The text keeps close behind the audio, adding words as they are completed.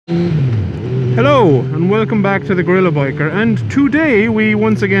Hello and welcome back to the GorillaBiker, and today we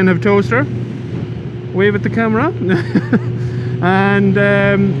once again have Toaster. Wave at the camera. And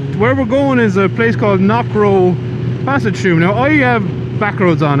where we're going is a place called Knockroe Passage Tomb. Now I have back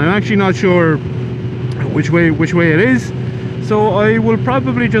roads on, I'm actually not sure which way it is, so I will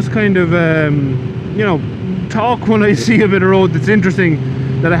probably just kind of you know, talk when I see a bit of road that's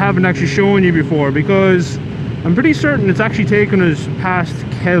interesting that I haven't actually shown you before, because I'm pretty certain it's actually taken us past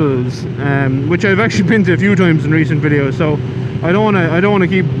Kells, which I've actually been to a few times in recent videos, so I don't want to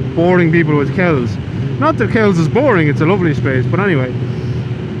keep boring people with Kells. Not that Kells is boring, it's a lovely space, but anyway.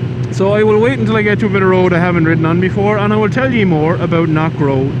 So I will wait until I get to a bit of road I haven't ridden on before, and I will tell you more about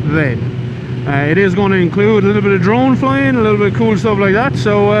Knockroe then. It is going to include a little bit of drone flying, a little bit of cool stuff like that,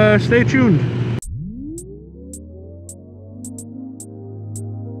 so stay tuned.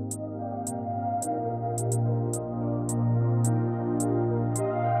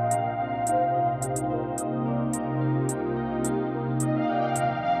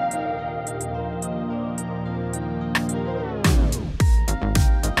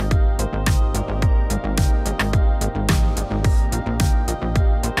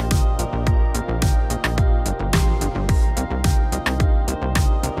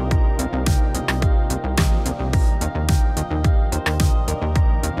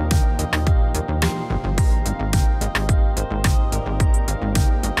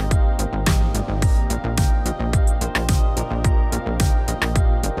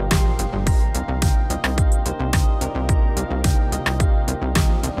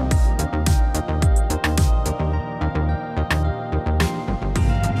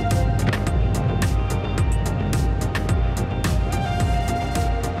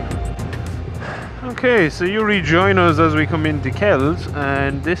 Okay, so you rejoin us as we come into Kells,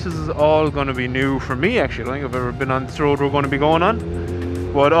 and this is all going to be new for me actually. I don't think I've ever been on this road we're going to be going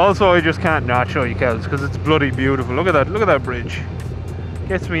on. But also I just can't not show you Kells because it's bloody beautiful. Look at that bridge.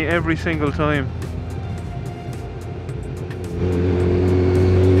 Gets me every single time.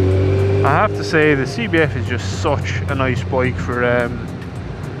 I have to say the CBF is just such a nice bike for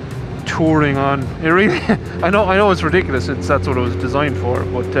touring on. It really I know it's ridiculous since that's what it was designed for,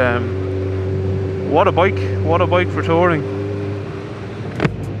 but what a bike for touring.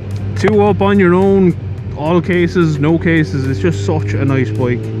 Two up on your own, all cases, no cases. It's just such a nice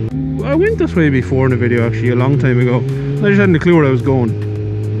bike. I went this way before in a video actually a long time ago. I just hadn't a clue where I was going.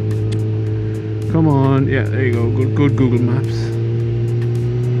 Come on, yeah, there you go. Good Google Maps.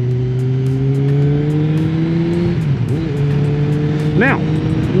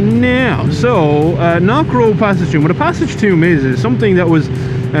 Now, so Knockroe Passage Tomb. What a Passage Tomb is something that was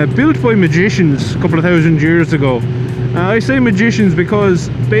built by magicians a couple of thousand years ago. I say magicians because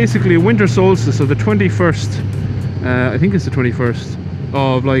basically winter solstice, so the 21st, I think it's the 21st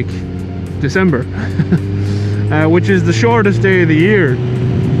of like December, which is the shortest day of the year,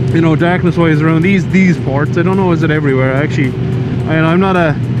 you know, darkness wise around these parts. I don't know, is it everywhere actually? I'm not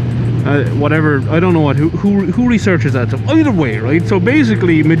a whatever, I don't know what who researches that stuff. Either way, right? So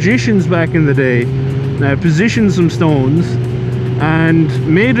basically magicians back in the day positioned some stones and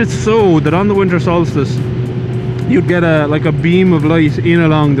made it so that on the winter solstice you'd get like a beam of light in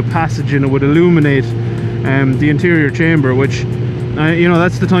along the passage, and it would illuminate the interior chamber, which you know,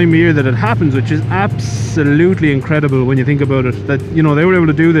 that's the time of year that it happens, which is absolutely incredible when you think about it, that, you know, they were able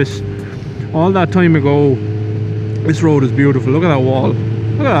to do this all that time ago. This road is beautiful. Look at that wall.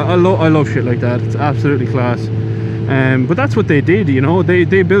 Look at that. I love shit like that. It's absolutely class. But that's what they did, you know,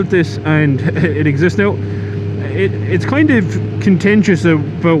 they built this and it exists now. It's kind of contentious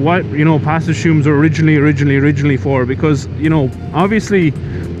about what, you know, passage tombs are originally for, because, you know, obviously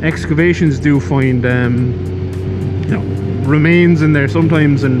excavations do find you know, remains in there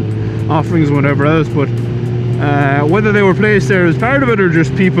sometimes and offerings and whatever else, but whether they were placed there as part of it or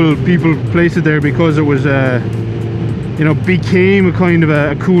just people placed it there because it was you know, became a kind of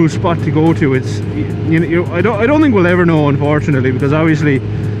a cool spot to go to. It's, you know, I don't think we'll ever know, unfortunately, because obviously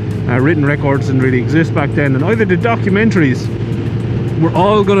written records didn't really exist back then, and either the documentaries. We're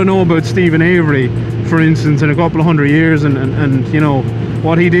all going to know about Stephen Avery, for instance, in a couple of hundred years, and you know,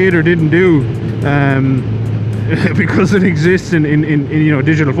 what he did or didn't do, because it exists in you know,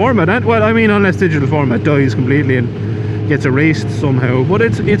 digital format. And, well, I mean, unless digital format dies completely and gets erased somehow, but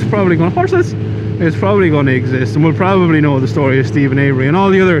it's probably going to, it's probably going to exist, and we'll probably know the story of Stephen Avery and all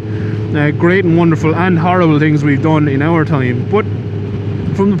the other great and wonderful and horrible things we've done in our time. But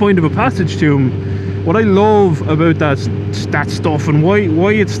from the point of a passage tomb, what I love about that stuff and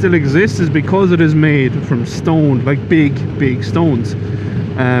why it still exists is because it is made from stone, like big stones.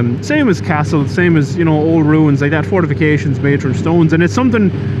 Same as castles, same as, you know, old ruins like that, fortifications made from stones, and it's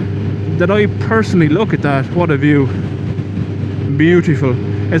something that I personally look at that, what a view. Beautiful.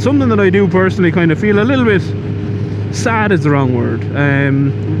 It's something that I do personally kind of feel a little bit sad is the wrong word.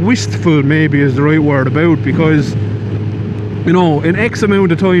 Wistful maybe is the right word about, because, you know, in X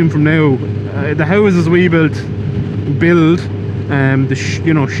amount of time from now, the houses we build,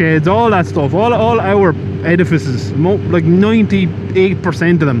 you know, sheds, all that stuff, all our edifices, like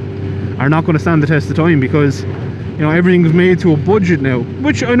 98% of them are not going to stand the test of time, because, you know, everything's made to a budget now,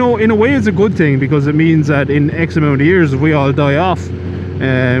 which I know in a way is a good thing, because it means that in X amount of years, if we all die off,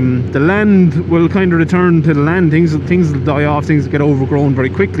 the land will kind of return to the land. Things will die off, things get overgrown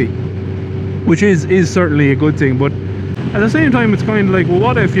very quickly, which is certainly a good thing. But at the same time, it's kind of like, well,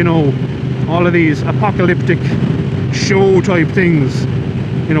 what if, you know, all of these apocalyptic show type things,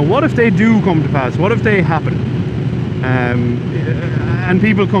 you know, what if they do come to pass? What if they happen? And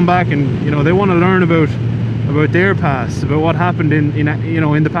people come back and, you know, they want to learn about their past, about what happened in you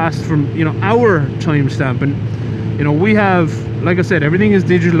know, in the past from, you know, our timestamp. And, you know, we have, like I said, everything is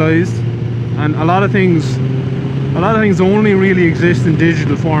digitalized, and a lot of things only really exist in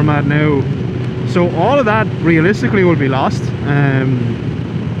digital format now. So all of that realistically will be lost,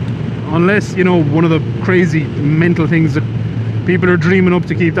 unless, you know, one of the crazy mental things that people are dreaming up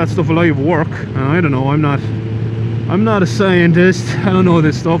to keep that stuff alive work. And I don't know, I'm not a scientist, I don't know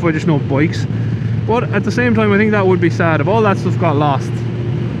this stuff, I just know bikes. But at the same time, I think that would be sad if all that stuff got lost,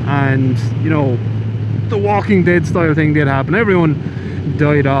 and, you know, the Walking Dead style thing did happen, everyone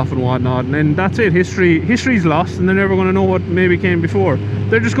died off and whatnot, and then that's it. History's lost, and they're never going to know what maybe came before.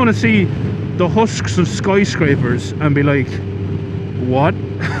 They're just going to see the husks of skyscrapers and be like, what?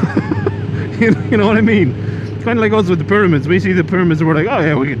 You know what I mean? Kind of like us with the pyramids. We see the pyramids and we're like, oh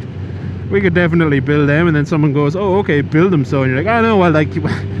yeah, we could definitely build them, and then someone goes, oh okay, build them. So, and you're like, oh no, well, like,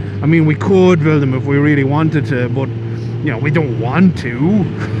 I mean, we could build them if we really wanted to, but, you know, we don't want to.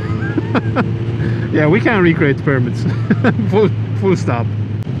 Yeah, we can't recreate the pyramids. full stop.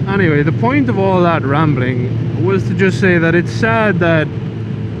 Anyway, the point of all that rambling was to just say that it's sad that,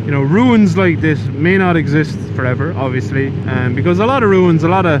 you know, ruins like this may not exist forever, obviously, because a lot of ruins, a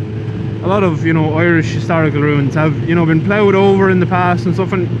lot of, you know, Irish historical ruins have, you know, been ploughed over in the past and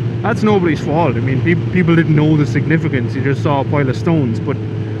stuff, and that's nobody's fault. I mean, people didn't know the significance, you just saw a pile of stones. But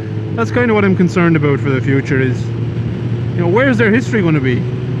that's kind of what I'm concerned about for the future is, you know, where's their history going to be?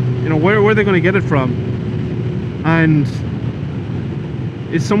 You know, where are they going to get it from? And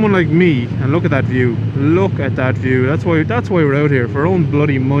it's someone like me, and look at that view. Look at that view. That's why we're out here, for our own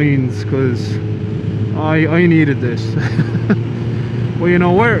bloody minds, because I needed this. Well, you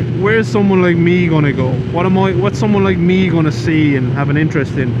know, where's someone like me going to go? What's someone like me going to see and have an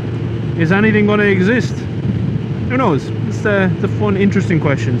interest in? Is anything going to exist? Who knows? It's the fun, interesting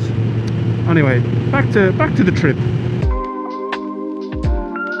questions. Anyway, back to the trip.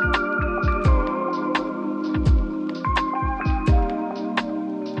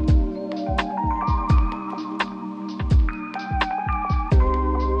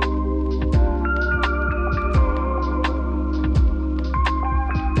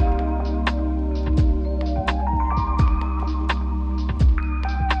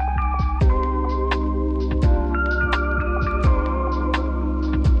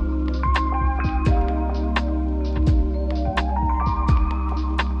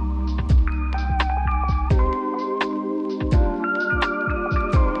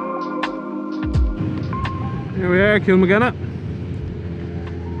 Here we are, Kilmagana.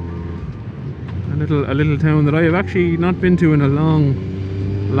 A little town that I have actually not been to in a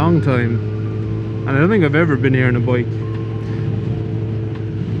long time. And I don't think I've ever been here on a bike.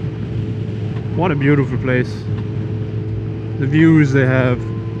 What a beautiful place. The views they have.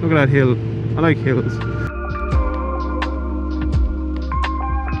 Look at that hill. I like hills.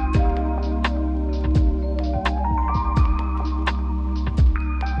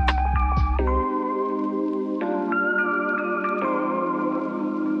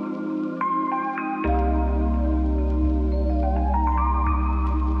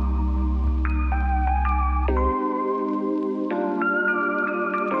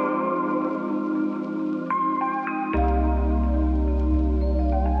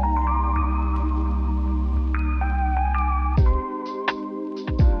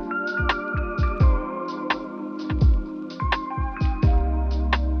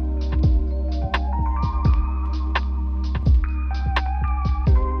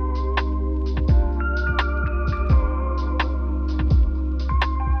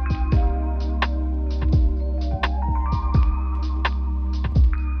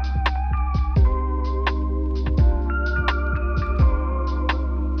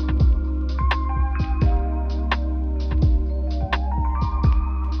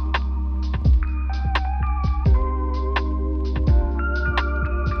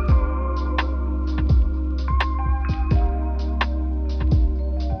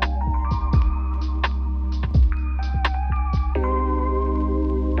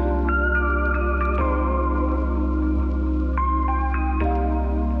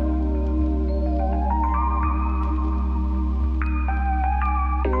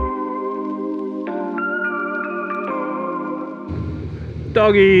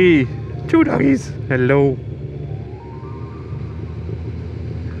 Doggy! 2 doggies! Hello.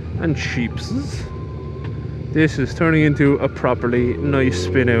 And sheeps. This is turning into a properly nice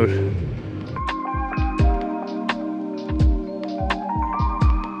spin out.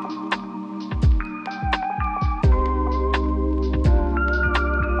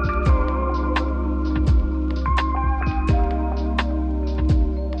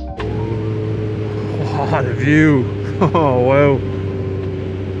 Oh, the view! Oh wow!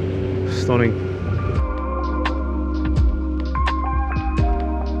 Stunning.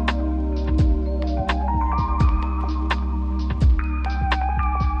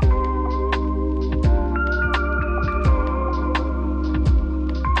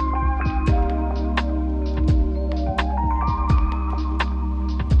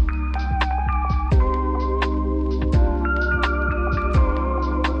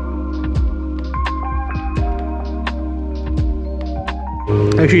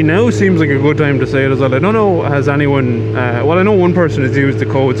 Actually, now seems like a good time to say it as well. I don't know, has anyone, well, I know one person has used the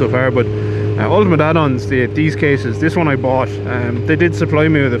code so far, but Ultimate Add-ons, these cases, this one I bought, they did supply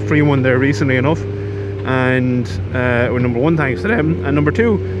me with a free one there recently enough, and well, number one, thanks to them, and number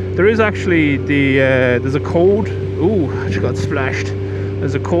two, there is actually there's a code. Ooh, I just got splashed.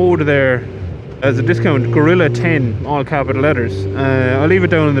 There's a code there as a discount, Gorilla10, all capital letters. I'll leave it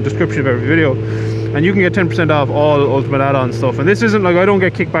down in the description of every video. And you can get 10% off all Ultimate Add-on stuff. And this isn't like, I don't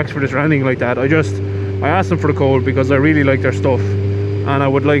get kickbacks for this or anything like that. I asked them for the code because I really like their stuff. And I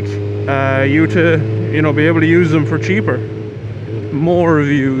would like you to, you know, be able to use them for cheaper. More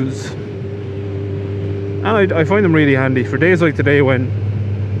reviews. And I find them really handy for days like today when,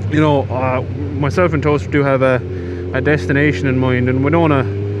 you know, myself and Toaster do have a destination in mind. And we don't want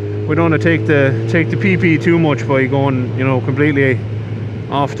to take the PP too much by going, you know, completely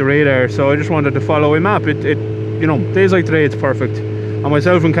off the radar. So I just wanted to follow a map. It you know, days like today it's perfect. And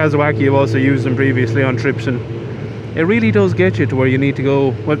myself and Kazawaki have also used them previously on trips, and it really does get you to where you need to go.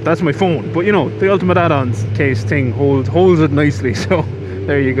 Well, that's my phone, but you know, the Ultimate Add-ons case thing holds it nicely. So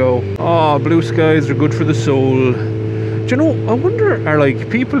there you go. Oh, blue skies are good for the soul. Do you know, I wonder, are like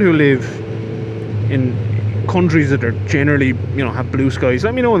people who live in countries that are generally, you know, have blue skies,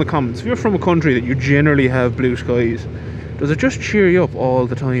 let me know in the comments. If you're from a country that you generally have blue skies, does it just cheer you up all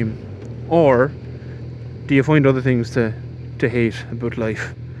the time? Or do you find other things to hate about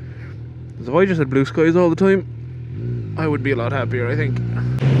life? Because if I just had blue skies all the time, I would be a lot happier, I think.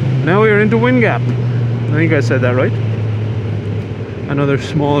 Now we are into Wind Gap. I think I said that right. Another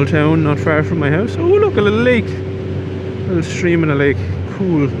small town not far from my house. Oh look, a little lake. A little stream in a lake.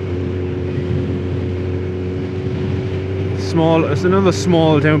 Cool. It's another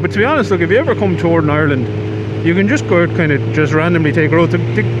small town. But to be honest, look, if you ever come to Northern Ireland, you can just go out, kind of just randomly take a road.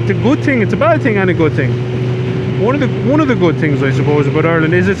 The good thing, it's a bad thing and a good thing. One of the good things, I suppose, about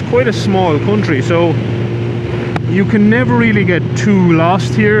Ireland is it's quite a small country, so you can never really get too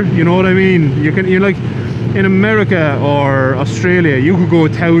lost here. You know what I mean? You're like in America or Australia, you could go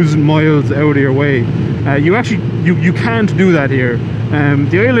 1,000 miles out of your way. You can't do that here.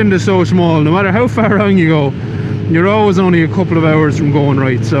 The island is so small. No matter how far on you go, you're always only a couple of hours from going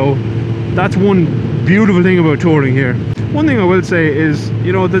right. So that's one beautiful thing about touring here. One thing I will say is,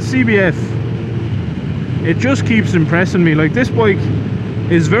 you know, the CBF, it just keeps impressing me. Like, this bike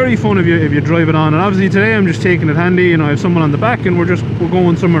is very fun if you drive it on, and obviously today I'm just taking it handy. You know, I have someone on the back and we're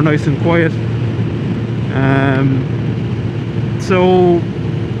going somewhere nice and quiet. So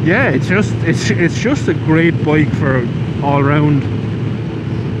yeah, it's just a great bike for all round.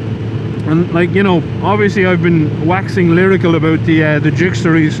 And like, you know, obviously I've been waxing lyrical about the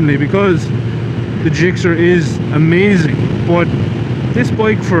Gixxer recently because the Gixxer is amazing, but this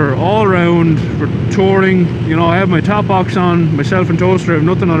bike for all round, for touring, you know, I have my top box on, myself and Toaster have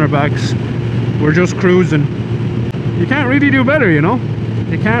nothing on our backs, we're just cruising. You can't really do better, you know,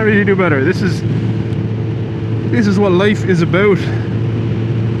 you can't really do better. This is what life is about,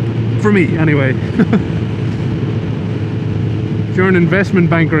 for me anyway. If you're an investment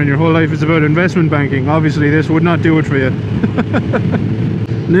banker and your whole life is about investment banking, obviously this would not do it for you.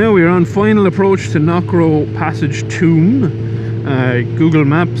 Now we are on final approach to Knockroe Passage Tomb. Google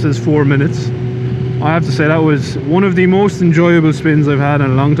Maps says 4 minutes. I have to say that was one of the most enjoyable spins I've had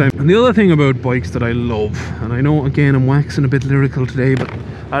in a long time. And the other thing about bikes that I love, and I know again I'm waxing a bit lyrical today, but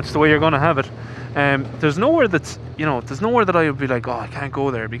that's the way you're gonna have it. There's nowhere that's, you know, there's nowhere that I would be like, oh, I can't go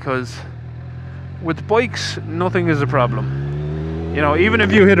there, because with bikes nothing is a problem. You know, even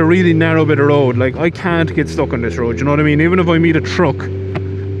if you hit a really narrow bit of road, like, I can't get stuck on this road, you know what I mean? Even if I meet a truck,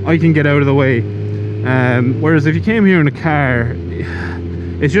 I can get out of the way. Whereas if you came here in a car,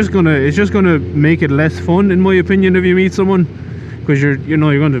 it's just gonna make it less fun, in my opinion, if you meet someone, because you're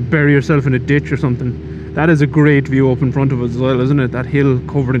going to bury yourself in a ditch or something. That is a great view up in front of us as well, isn't it? That hill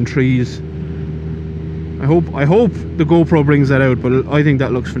covered in trees. I hope the GoPro brings that out, but I think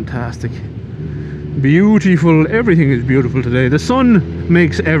that looks fantastic. Beautiful. Everything is beautiful today. The sun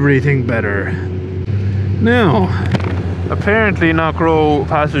makes everything better. Now, apparently Knockroe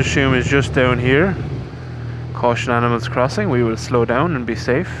passage tomb is just down here. Caution animals crossing. We will slow down and be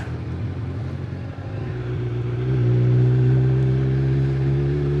safe.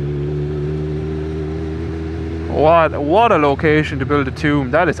 What a location to build a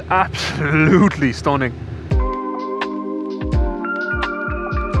tomb. That is absolutely stunning.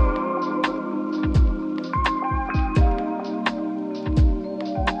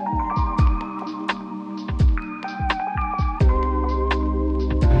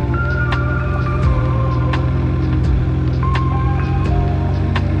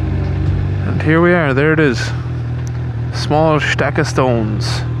 And here we are, there it is. Small stack of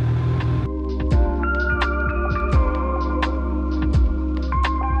stones.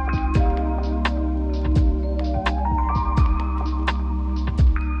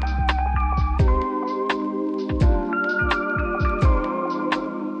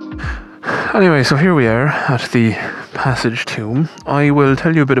 Anyway, so here we are at the passage tomb. I will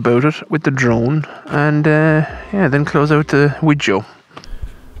tell you a bit about it with the drone and yeah, then close out the video.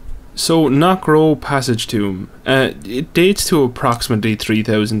 So, Knockroe passage tomb, it dates to approximately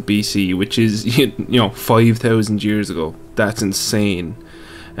 3000 BC, which is, 5,000 years ago. That's insane.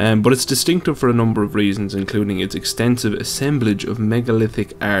 But it's distinctive for a number of reasons, including its extensive assemblage of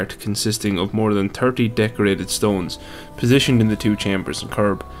megalithic art consisting of more than 30 decorated stones positioned in the two chambers and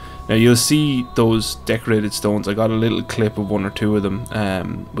curb. Now you'll see those decorated stones. I got a little clip of one or two of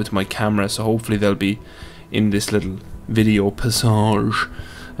them with my camera, so hopefully they'll be in this little video passage.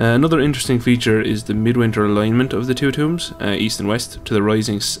 Another interesting feature is the midwinter alignment of the two tombs, east and west, to the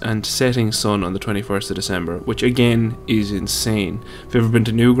rising and setting sun on the 21st of December, which again is insane. If you've ever been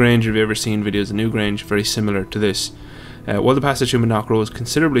to Newgrange, if you've ever seen videos of Newgrange, very similar to this. While the passage tomb in Knockroe is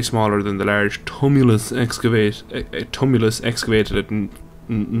considerably smaller than the large tumulus excavated at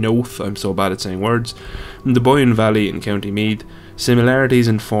Noath, I'm so bad at saying words, in the Boyne Valley in County Meath, similarities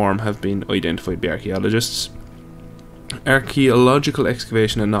in form have been identified by archaeologists. Archaeological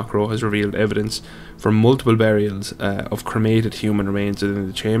excavation in Knockroe has revealed evidence for multiple burials of cremated human remains within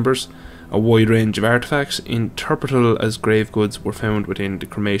the chambers. A wide range of artefacts, interpretable as grave goods, were found within the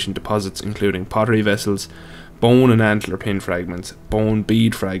cremation deposits, including pottery vessels, bone and antler pin fragments, bone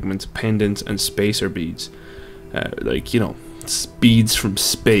bead fragments, pendants, and spacer beads. Beads from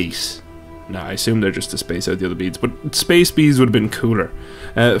space. Nah, I assume they're just to space out the other beads, but space beads would have been cooler.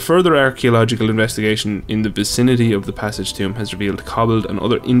 Further archaeological investigation in the vicinity of the passage tomb has revealed cobbling and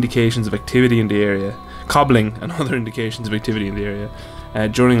other indications of activity in the area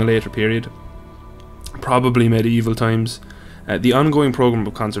during a later period, probably medieval times. The ongoing program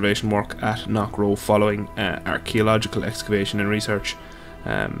of conservation work at Knockroe following archaeological excavation and research.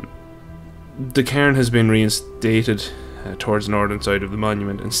 The cairn has been reinstated towards the northern side of the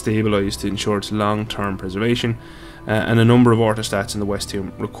monument and stabilised to ensure its long-term preservation, and a number of orthostats in the west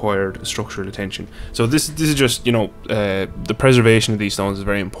tomb required structural attention. So this is just, the preservation of these stones is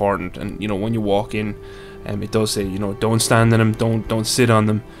very important, and when you walk in, it does say, don't stand in them, don't sit on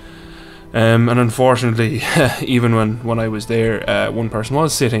them. And unfortunately, even when I was there, one person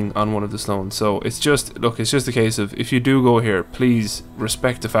was sitting on one of the stones. So it's just a case of, if you do go here, please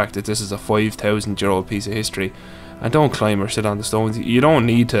respect the fact that this is a 5,000-year-old piece of history, and don't climb or sit on the stones. You don't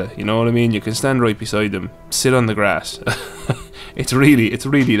need to, you know what I mean? You can stand right beside them, sit on the grass. It's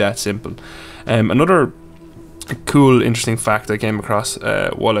really that simple. Another cool, interesting fact I came across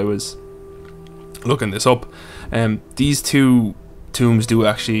while I was looking this up, these two tombs do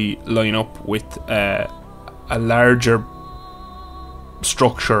actually line up with a larger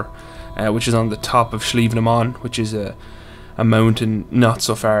structure which is on the top of Slievenamon, which is a mountain not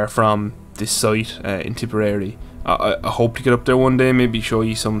so far from this site in Tipperary. I hope to get up there one day, maybe show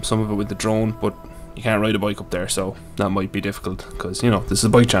you some of it with the drone, but you can't ride a bike up there, so that might be difficult, because this is a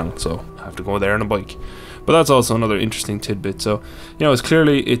bike channel, so I have to go there on a bike. But that's also another interesting tidbit. So it's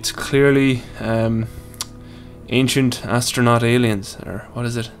clearly ancient astronaut aliens, or what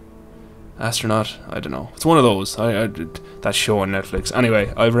is it? Astronaut? I don't know. It's one of those. That show on Netflix.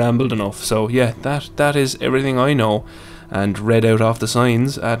 Anyway, I've rambled enough. So yeah, that is everything I know and read out off the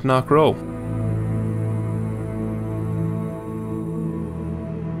signs at Knockroe.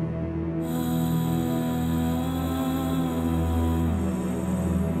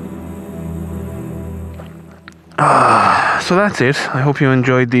 So that's it. I hope you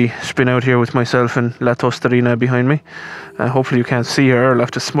enjoyed the spin out here with myself and La Tostarina behind me. Hopefully you can't see her. I'll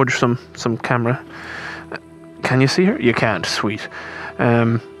have to smudge some camera. Can you see her? You can't. Sweet.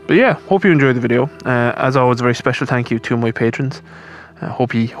 But yeah, hope you enjoyed the video. As always, a very special thank you to my patrons.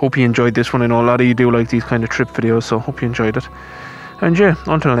 Hope you enjoyed this one. I know a lot of you do like these kind of trip videos, so hope you enjoyed it. And yeah,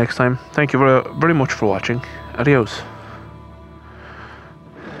 until next time, thank you very, very much for watching. Adios.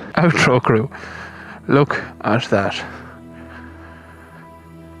 Outro crew. Look at that.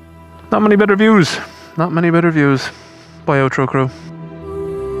 Not many better views. Not many better views. Bye, outro crew.